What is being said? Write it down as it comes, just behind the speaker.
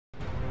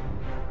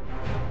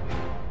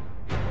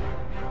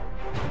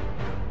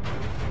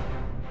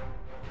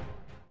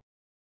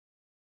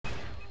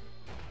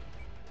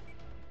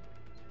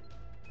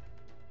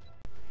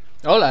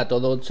Hola a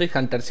todos, soy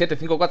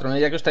Hunter754,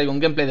 ya que os traigo un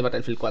gameplay de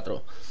Battlefield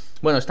 4.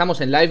 Bueno, estamos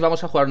en live,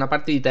 vamos a jugar una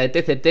partidita de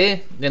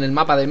TCT. En el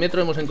mapa de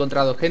Metro hemos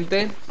encontrado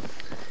gente.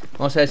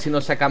 Vamos a ver si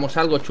nos sacamos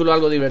algo chulo,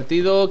 algo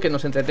divertido, que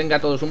nos entretenga a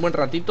todos un buen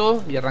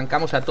ratito. Y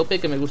arrancamos a tope,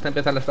 que me gusta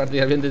empezar las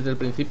partidas bien desde el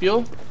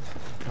principio.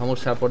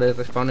 Vamos a por el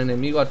respawn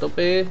enemigo a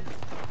tope.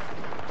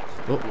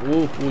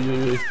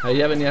 Uy, ahí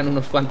ya venían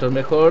unos cuantos.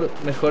 Mejor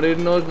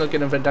irnos, no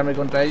quiero enfrentarme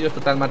contra ellos.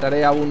 Total,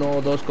 mataré a uno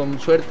o dos con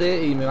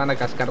suerte y me van a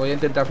cascar. Voy a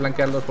intentar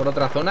flanquearlos por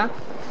otra zona.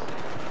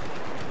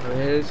 A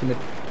ver si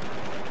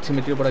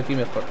me tiro por aquí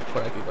mejor.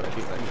 Por aquí.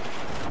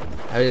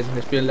 A ver,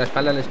 me estoy en la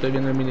espalda, le estoy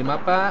viendo el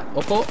minimapa.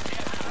 Ojo.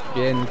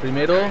 Bien,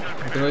 primero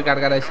tengo que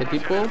cargar a ese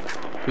tipo.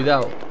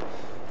 Cuidado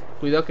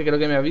que creo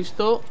que me ha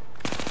visto.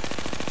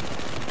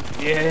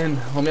 Bien,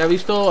 o me ha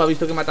visto o ha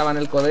visto que mataban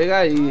el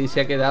colega y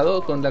se ha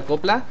quedado con la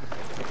copla.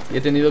 Y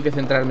he tenido que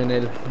centrarme en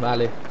él.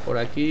 Vale, por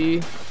aquí.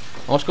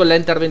 Vamos con la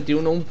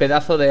MTAR-21, un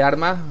pedazo de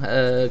arma,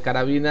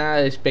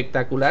 carabina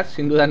espectacular,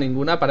 sin duda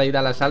ninguna, para ir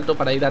al asalto,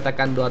 para ir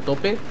atacando a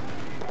tope.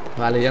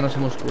 Vale, ya nos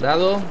hemos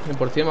curado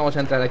 100%, vamos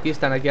a entrar aquí,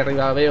 están aquí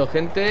arriba, veo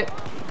gente.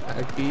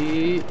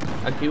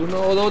 Aquí uno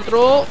o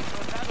otro.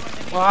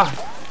 ¡Ah!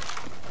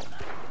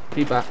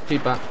 Pipa.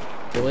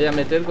 Te voy a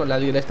meter con la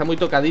dealer, está muy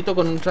tocadito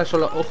con un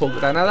solo ojo,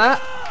 granada.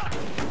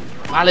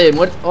 Vale,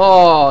 muerto.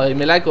 Oh,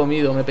 me la he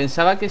comido. Me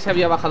pensaba que se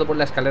había bajado por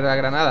la escalera de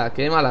granada.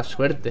 Qué mala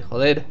suerte,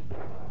 joder.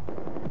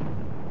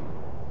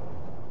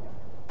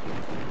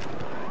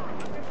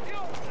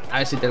 A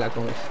ver si te la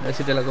comes. A ver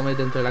si te la comes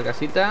dentro de la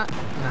casita.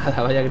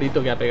 Nada, vaya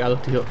grito que ha pegado,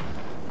 tío.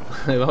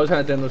 Vamos a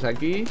meternos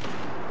aquí.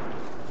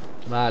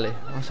 Vale,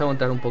 vamos a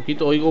aguantar un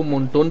poquito. Oigo un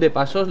montón de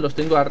pasos. Los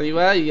tengo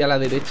arriba y a la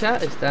derecha.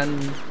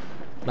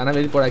 Van a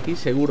venir por aquí,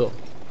 seguro.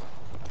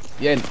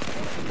 Bien.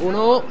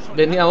 Uno,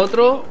 venía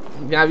otro.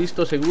 Me ha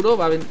visto seguro,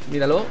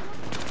 míralo.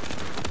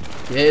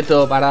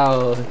 Quieto,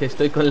 parado, que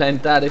estoy con la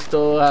MTAR.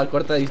 Esto a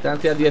corta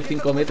distancia,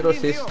 10-5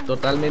 metros, es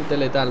totalmente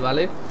letal,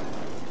 ¿vale?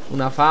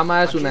 Una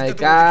FAMAS, una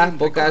EK,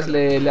 pocas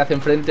le hacen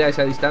frente a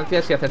esa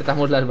distancia si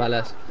acertamos las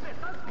balas.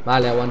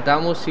 Vale,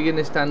 aguantamos, siguen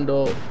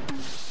estando.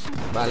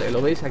 Vale,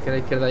 ¿lo veis? Aquí a la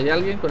izquierda hay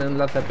alguien con el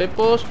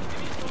lanzapepos.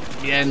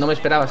 Bien, no me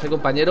esperabas,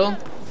 compañero.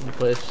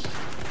 Pues...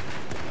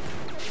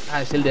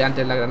 es el de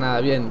antes, la granada,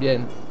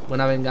 bien.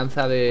 Buena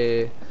venganza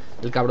del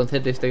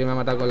cabroncete este que me ha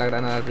matado con la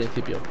granada al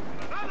principio.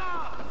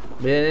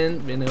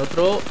 Bien, viene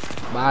otro.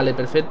 Vale,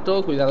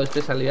 perfecto, cuidado, este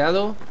es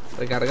aliado.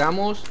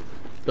 Recargamos.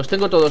 Los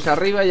tengo todos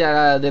arriba,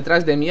 ya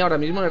detrás de mí ahora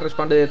mismo. En el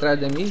respawn de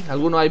detrás de mí.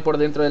 Alguno hay por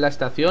dentro de la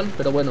estación,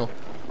 pero bueno.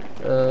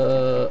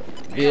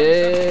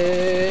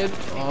 Bien.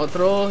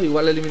 Otro,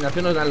 igual la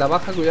eliminación nos dan la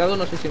baja. Cuidado,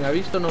 no sé si me ha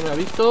visto, no me ha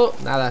visto.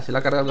 Nada, se la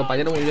ha cargado el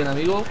compañero, muy bien,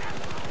 amigo.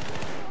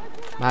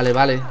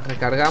 Vale,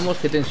 recargamos.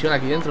 Qué tensión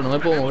aquí dentro, no me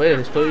puedo mover.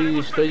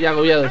 Estoy ya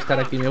agobiado de estar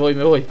aquí, me voy.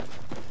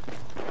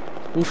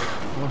 Uf,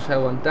 vamos a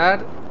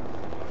aguantar.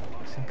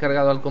 Se ha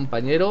cargado al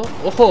compañero.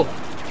 ¡Ojo!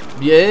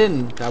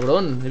 Bien,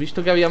 cabrón. He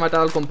visto que había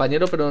matado al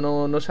compañero, pero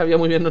no sabía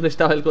muy bien dónde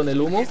estaba él con el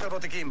humo.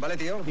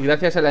 Y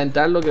gracias a la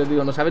MTAR, lo que os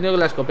digo, nos ha venido con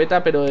la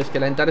escopeta, pero es que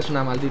la MTAR es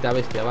una maldita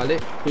bestia, ¿vale?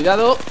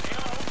 Cuidado.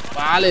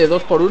 Vale,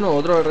 2 por 1,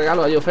 otro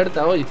regalo, hay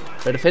oferta hoy.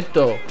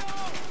 Perfecto.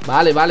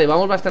 Vale,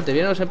 vamos bastante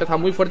bien. Hemos empezado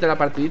muy fuerte la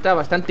partidita,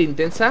 bastante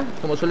intensa,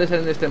 como suele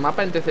ser en este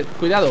mapa. Entonces,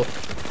 cuidado.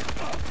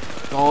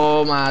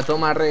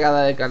 Toma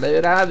regada de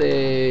calera,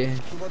 de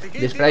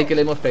spray que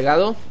le hemos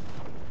pegado.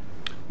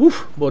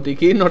 Uf,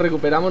 botiquín, nos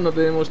recuperamos, no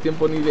tenemos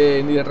tiempo ni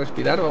de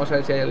respirar. Vamos a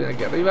ver si hay alguien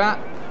aquí arriba.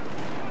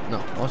 No,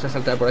 vamos a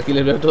saltar por aquí,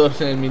 les veo todos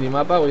en el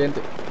minimapa.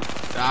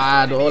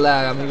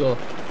 Hola, amigo.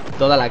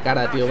 Toda la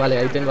cara, tío, vale,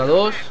 ahí tengo a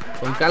dos.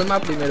 Con calma,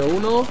 primero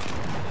uno.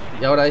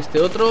 Y ahora este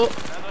otro.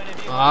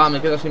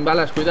 Me quedo sin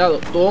balas, cuidado.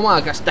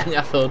 Toma,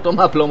 castañazo,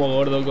 toma plomo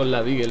gordo con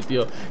la Deagle,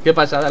 tío. Qué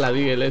pasada la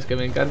Deagle, es que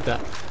me encanta.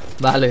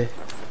 Vale,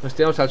 nos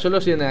tiramos al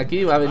suelo, siguen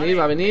aquí, va a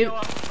venir.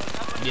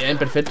 Bien,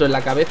 perfecto, en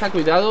la cabeza,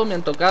 cuidado, me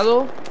han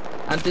tocado.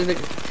 Antes de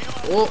que...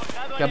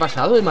 ¿qué ha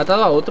pasado? ¿He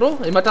matado a otro?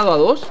 ¿He matado a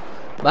dos?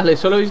 Vale,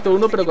 solo he visto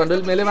uno, pero cuando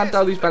me he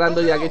levantado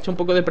disparando ya, que he hecho un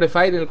poco de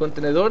prefire en el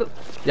contenedor,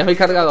 ya me he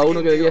cargado a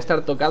uno que debía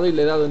estar tocado y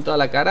le he dado en toda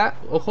la cara.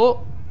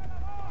 Ojo.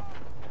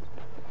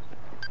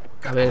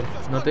 A ver,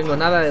 no tengo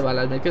nada de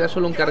balas, me queda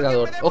solo un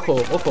cargador. Ojo.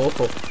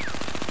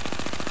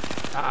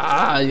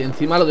 Y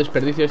encima lo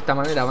desperdicio de esta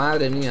manera,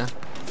 madre mía.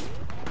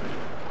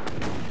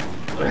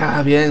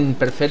 Bien,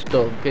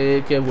 perfecto.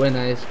 Qué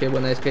buena es,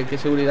 qué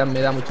seguridad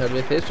me da muchas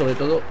veces, sobre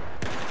todo.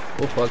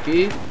 Ojo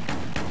aquí.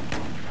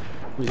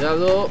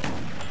 Cuidado.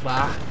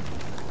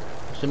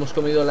 Nos hemos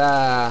comido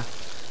la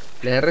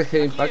RG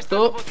de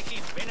impacto.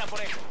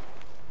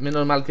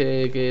 Menos mal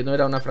que no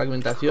era una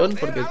fragmentación,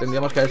 porque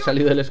tendríamos que haber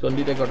salido del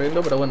escondite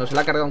corriendo. Pero bueno, se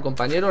la ha cargado un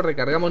compañero.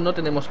 Recargamos, no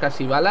tenemos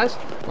casi balas.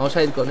 Vamos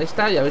a ir con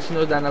esta y a ver si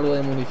nos dan algo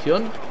de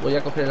munición. Voy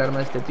a coger el arma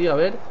de este tío, a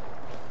ver.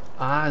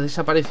 Ha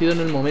desaparecido en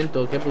el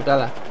momento, qué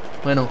putada.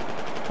 Bueno,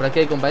 por aquí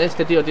hay compañero.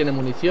 Este tío tiene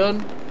munición.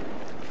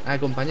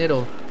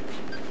 Compañero,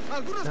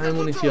 dame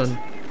munición.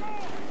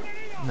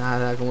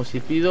 Nada, como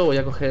si pido. Voy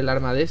a coger el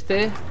arma de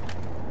este.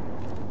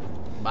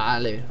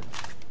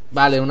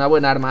 Vale, una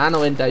buena arma.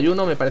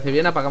 A91, me parece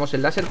bien. Apagamos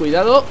el láser,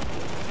 cuidado.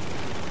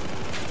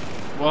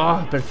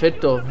 ¡Wow!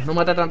 Perfecto. No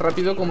mata tan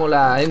rápido como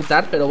la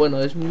MTAR, pero bueno,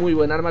 es muy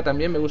buen arma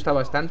también, me gusta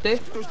bastante.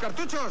 ¡Tus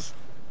cartuchos!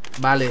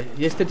 Vale,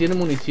 y este tiene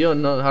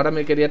munición, ¿no? Ahora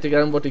me quería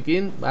tirar un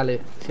botiquín.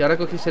 Vale, si ahora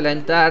cogiese la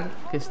MTAR,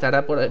 que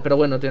estará por ahí, pero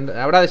bueno,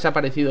 habrá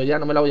desaparecido ya,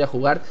 no me la voy a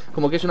jugar.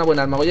 Como que es una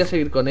buena arma, voy a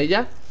seguir con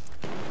ella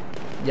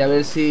y a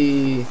ver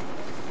si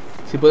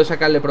puedo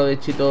sacarle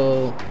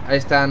provechito a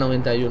esta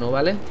 91,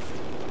 ¿vale?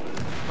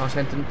 Vamos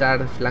a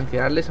intentar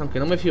flanquearles, aunque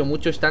no me fío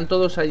mucho. Están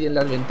todos ahí en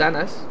las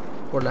ventanas,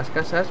 por las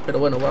casas, pero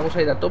bueno, vamos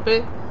a ir a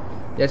tope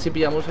y a ver si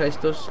pillamos a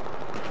estos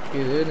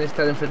que deben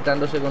estar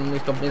enfrentándose con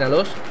estos.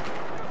 Míralos.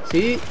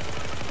 Sí.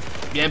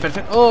 Bien,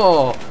 perfecto.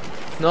 ¡Oh!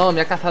 No,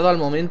 me ha cazado al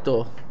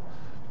momento.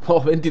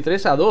 Oh,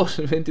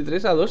 23-2.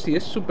 23-2 y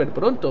es súper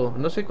pronto.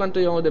 No sé cuánto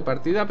llevamos de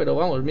partida, pero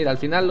vamos, mira, al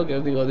final lo que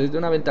os digo, desde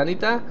una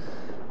ventanita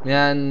me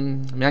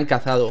han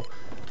cazado.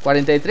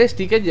 43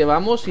 tickets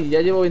llevamos y ya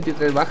llevo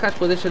 23 bajas.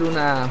 Puede ser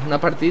una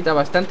partidita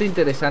bastante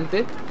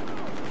interesante.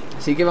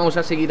 Así que vamos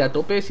a seguir a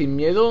tope, sin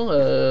miedo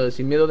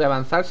de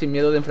avanzar, sin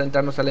miedo de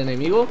enfrentarnos al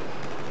enemigo.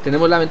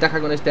 Tenemos la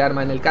ventaja con este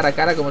arma en el cara a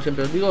cara, como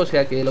siempre os digo. O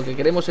sea que lo que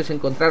queremos es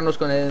encontrarnos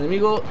con el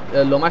enemigo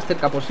lo más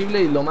cerca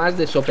posible y lo más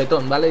de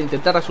sopetón, ¿vale?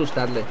 Intentar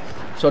asustarle,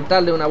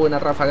 soltarle una buena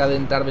ráfaga de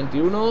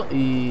MTAR-21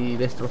 y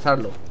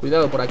destrozarlo.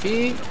 Cuidado por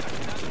aquí.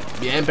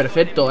 Bien,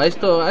 perfecto, a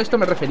esto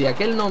me refería,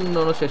 que él no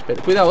nos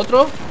espera. Cuidado,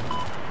 otro.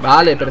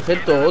 Vale,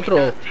 perfecto,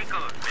 otro.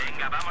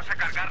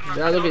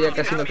 Cuidado que ya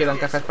casi no quedan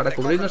cajas para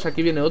cubrirnos.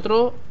 Aquí viene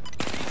otro.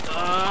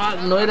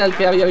 No era el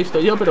que había visto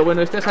yo, pero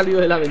bueno, este ha salido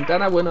de la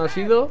ventana. Bueno, ha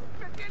sido.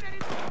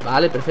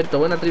 Vale, perfecto,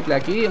 buena triple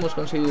aquí. Hemos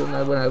conseguido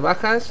unas buenas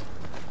bajas.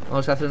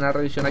 Vamos a hacer una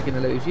revisión aquí en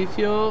el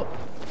edificio.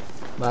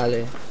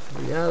 Vale,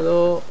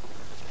 cuidado.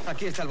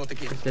 Aquí está el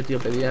botiquín. Este tío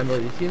pedía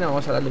medicina,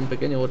 vamos a darle un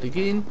pequeño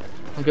botiquín.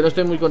 Aunque no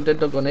estoy muy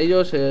contento con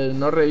ellos,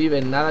 no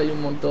reviven nada. Hay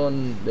un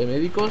montón de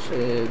médicos,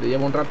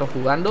 llevo un rato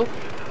jugando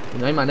y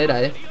no hay manera,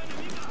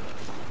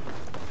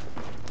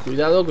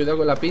 Cuidado, cuidado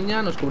con la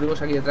piña. Nos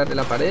cubrimos aquí detrás de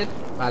la pared.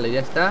 Vale, ya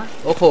está.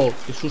 Ojo,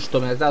 qué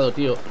susto me has dado,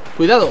 tío.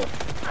 Cuidado.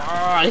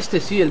 Este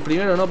sí, el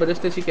primero no, pero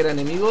este sí que era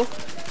enemigo.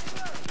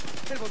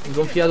 He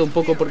confiado un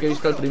poco porque he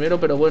visto al primero,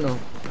 pero bueno,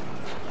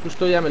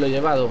 justo ya me lo he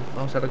llevado.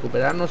 Vamos a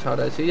recuperarnos,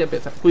 ahora sí ya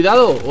empieza.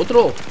 ¡Cuidado!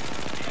 ¡Otro! Oh,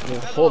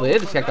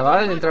 joder, se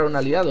acababa de entrar un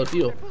aliado,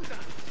 tío.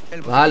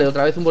 Vale,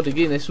 otra vez un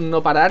botiquín. Es un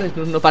no parar,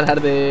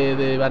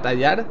 de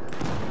batallar.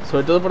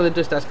 Sobre todo por dentro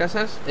de estas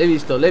casas. Le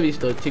he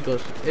visto,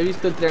 chicos. He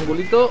visto el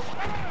triangulito.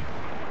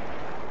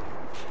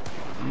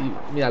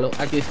 Y míralo,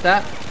 aquí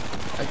está.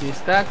 Aquí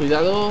está,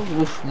 cuidado.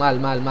 Uf, mal.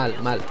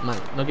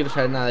 No quiero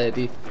saber nada de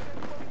ti.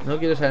 No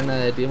quiero saber nada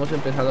de ti. Hemos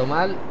empezado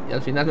mal y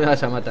al final me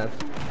vas a matar.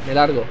 Me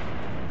largo.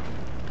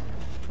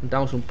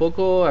 Contamos un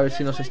poco, a ver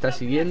si nos está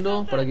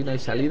siguiendo. Por aquí no hay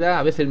salida.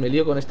 A veces me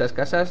lío con estas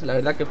casas. La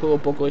verdad que juego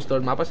poco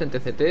estos mapas en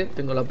TCT.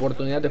 Tengo la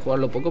oportunidad de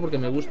jugarlo poco porque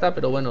me gusta,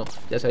 pero bueno,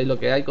 ya sabéis lo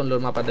que hay con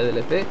los mapas de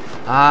DLC.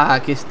 Ah,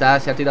 aquí está,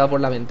 se ha tirado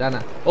por la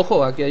ventana.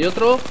 Ojo, aquí hay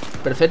otro.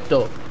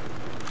 Perfecto.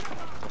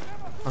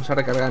 Vamos a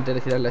recargar antes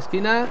de girar la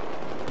esquina.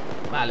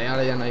 Vale,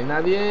 ahora ya no hay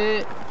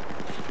nadie.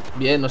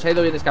 Bien, nos ha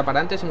ido bien escapar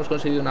antes. Hemos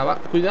conseguido una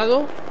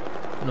Cuidado.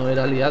 No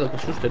era aliado, qué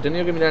susto. He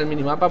tenido que mirar el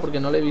minimapa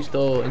porque no lo he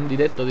visto en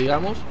directo,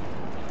 digamos.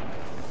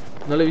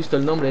 No le he visto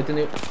el nombre, he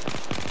tenido...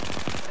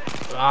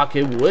 Ah,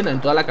 qué buena,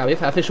 en toda la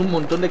cabeza. Haces un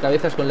montón de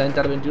cabezas con la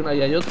MTAR-21.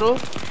 Ahí hay otro.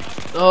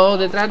 Oh,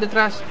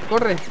 detrás.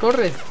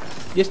 Corre.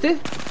 ¿Y este?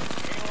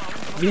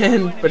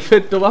 Bien,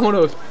 perfecto,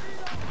 vámonos.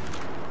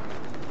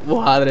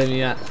 Madre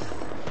mía.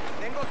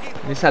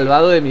 Me he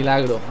salvado de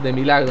milagro.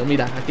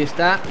 Mira, aquí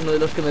está uno de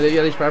los que me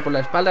debía disparar por la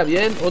espalda.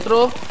 Bien,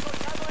 otro.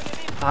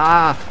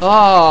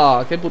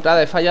 Qué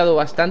putada, he fallado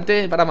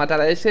bastante para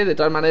matar a ese. De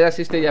todas maneras,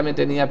 este ya me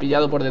tenía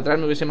pillado por detrás.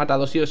 Me hubiese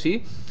matado sí o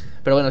sí.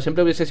 Pero bueno,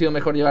 siempre hubiese sido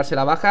mejor llevarse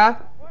la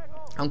baja.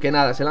 Aunque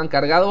nada, se lo han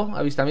cargado.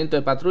 Avistamiento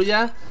de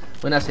patrulla.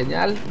 Buena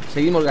señal.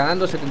 Seguimos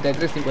ganando,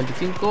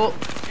 73-55.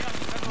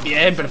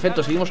 Bien,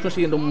 perfecto, seguimos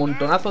consiguiendo un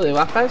montonazo de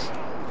bajas.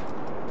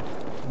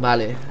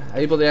 Vale,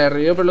 ahí podría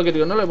revivir, pero lo que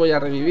digo, no le voy a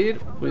revivir.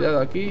 Cuidado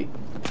aquí.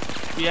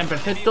 Bien,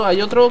 perfecto,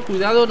 hay otro,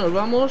 cuidado, nos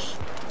vamos.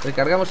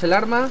 Recargamos el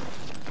arma.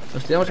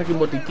 Nos tiramos aquí un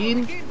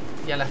botiquín.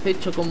 Y al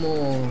acecho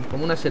como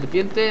una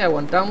serpiente.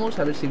 Aguantamos,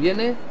 a ver si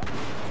viene.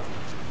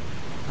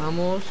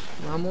 Vamos.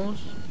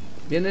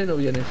 ¿Vienes o no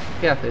vienes?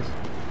 ¿Qué haces?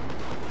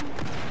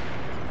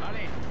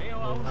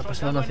 Ha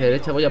pasado uno hacia la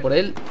derecha, voy a por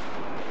él.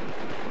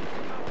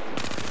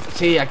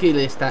 Sí, aquí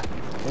le está.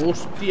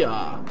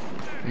 ¡Hostia!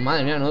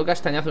 Madre mía, no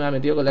castañazo me ha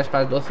metido con la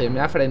espada 12.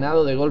 Me ha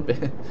frenado de golpe.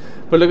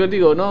 Pues lo que os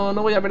digo, no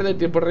voy a perder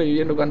tiempo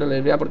reviviendo cuando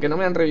les vea, porque no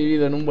me han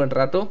revivido en un buen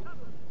rato.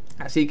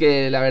 Así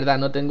que la verdad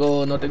no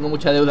tengo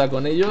mucha deuda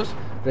con ellos.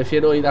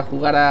 Prefiero ir a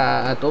jugar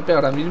a tope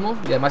ahora mismo.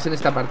 Y además en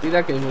esta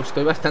partida que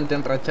estoy bastante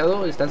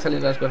enrachado. Están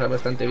saliendo las cosas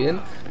bastante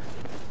bien.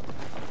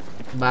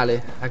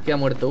 Vale, aquí ha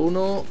muerto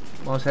uno.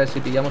 Vamos a ver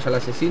si pillamos al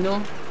asesino.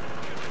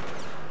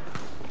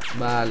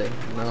 Vale,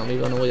 no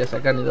amigo, no voy a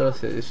sacar ni dos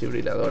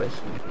desfibriladores.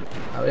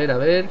 A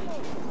ver.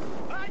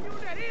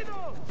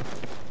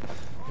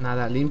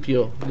 Nada,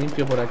 limpio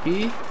por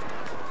aquí.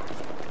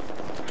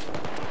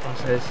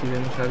 Vamos a ver si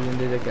vemos a alguien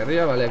desde aquí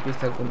arriba. Vale, aquí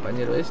está el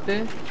compañero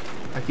este.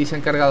 Aquí se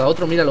han cargado a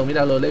otro, míralo,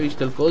 míralo, le he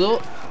visto el codo.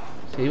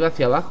 Se iba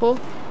hacia abajo.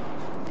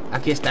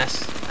 Aquí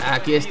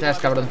estás,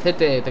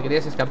 cabroncete. Te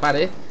querías escapar,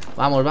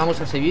 Vamos, vamos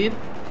a seguir.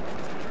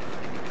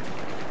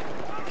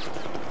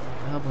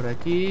 Por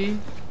aquí.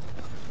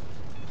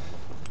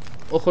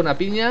 Ojo, una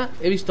piña.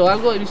 He visto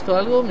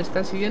algo, me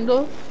están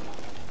siguiendo.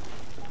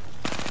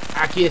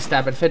 Aquí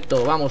está,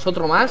 perfecto. Vamos,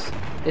 otro más.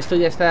 Esto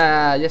ya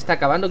está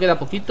acabando, queda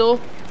poquito.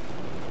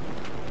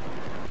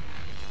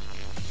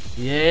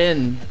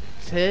 Bien.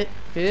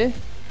 ¿Qué?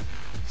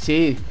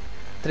 Sí,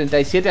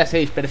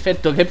 37-6,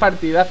 perfecto. Qué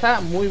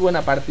partidaza, muy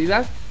buena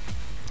partida.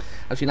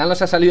 Al final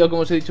nos ha salido,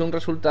 como os he dicho, un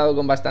resultado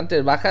con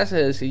bastantes bajas.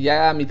 Si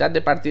ya a mitad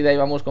de partida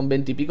íbamos con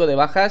 20 y pico de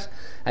bajas,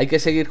 hay que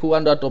seguir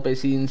jugando a tope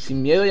sin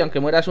miedo. Y aunque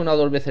mueras una o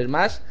dos veces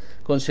más,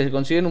 se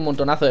consiguen un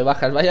montonazo de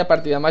bajas. Vaya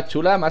partida más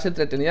chula, más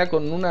entretenida,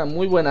 con una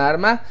muy buena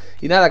arma.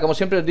 Y nada, como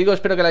siempre os digo,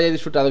 espero que la hayáis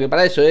disfrutado, que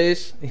para eso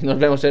es. Y nos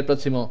vemos el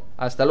próximo.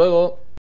 Hasta luego.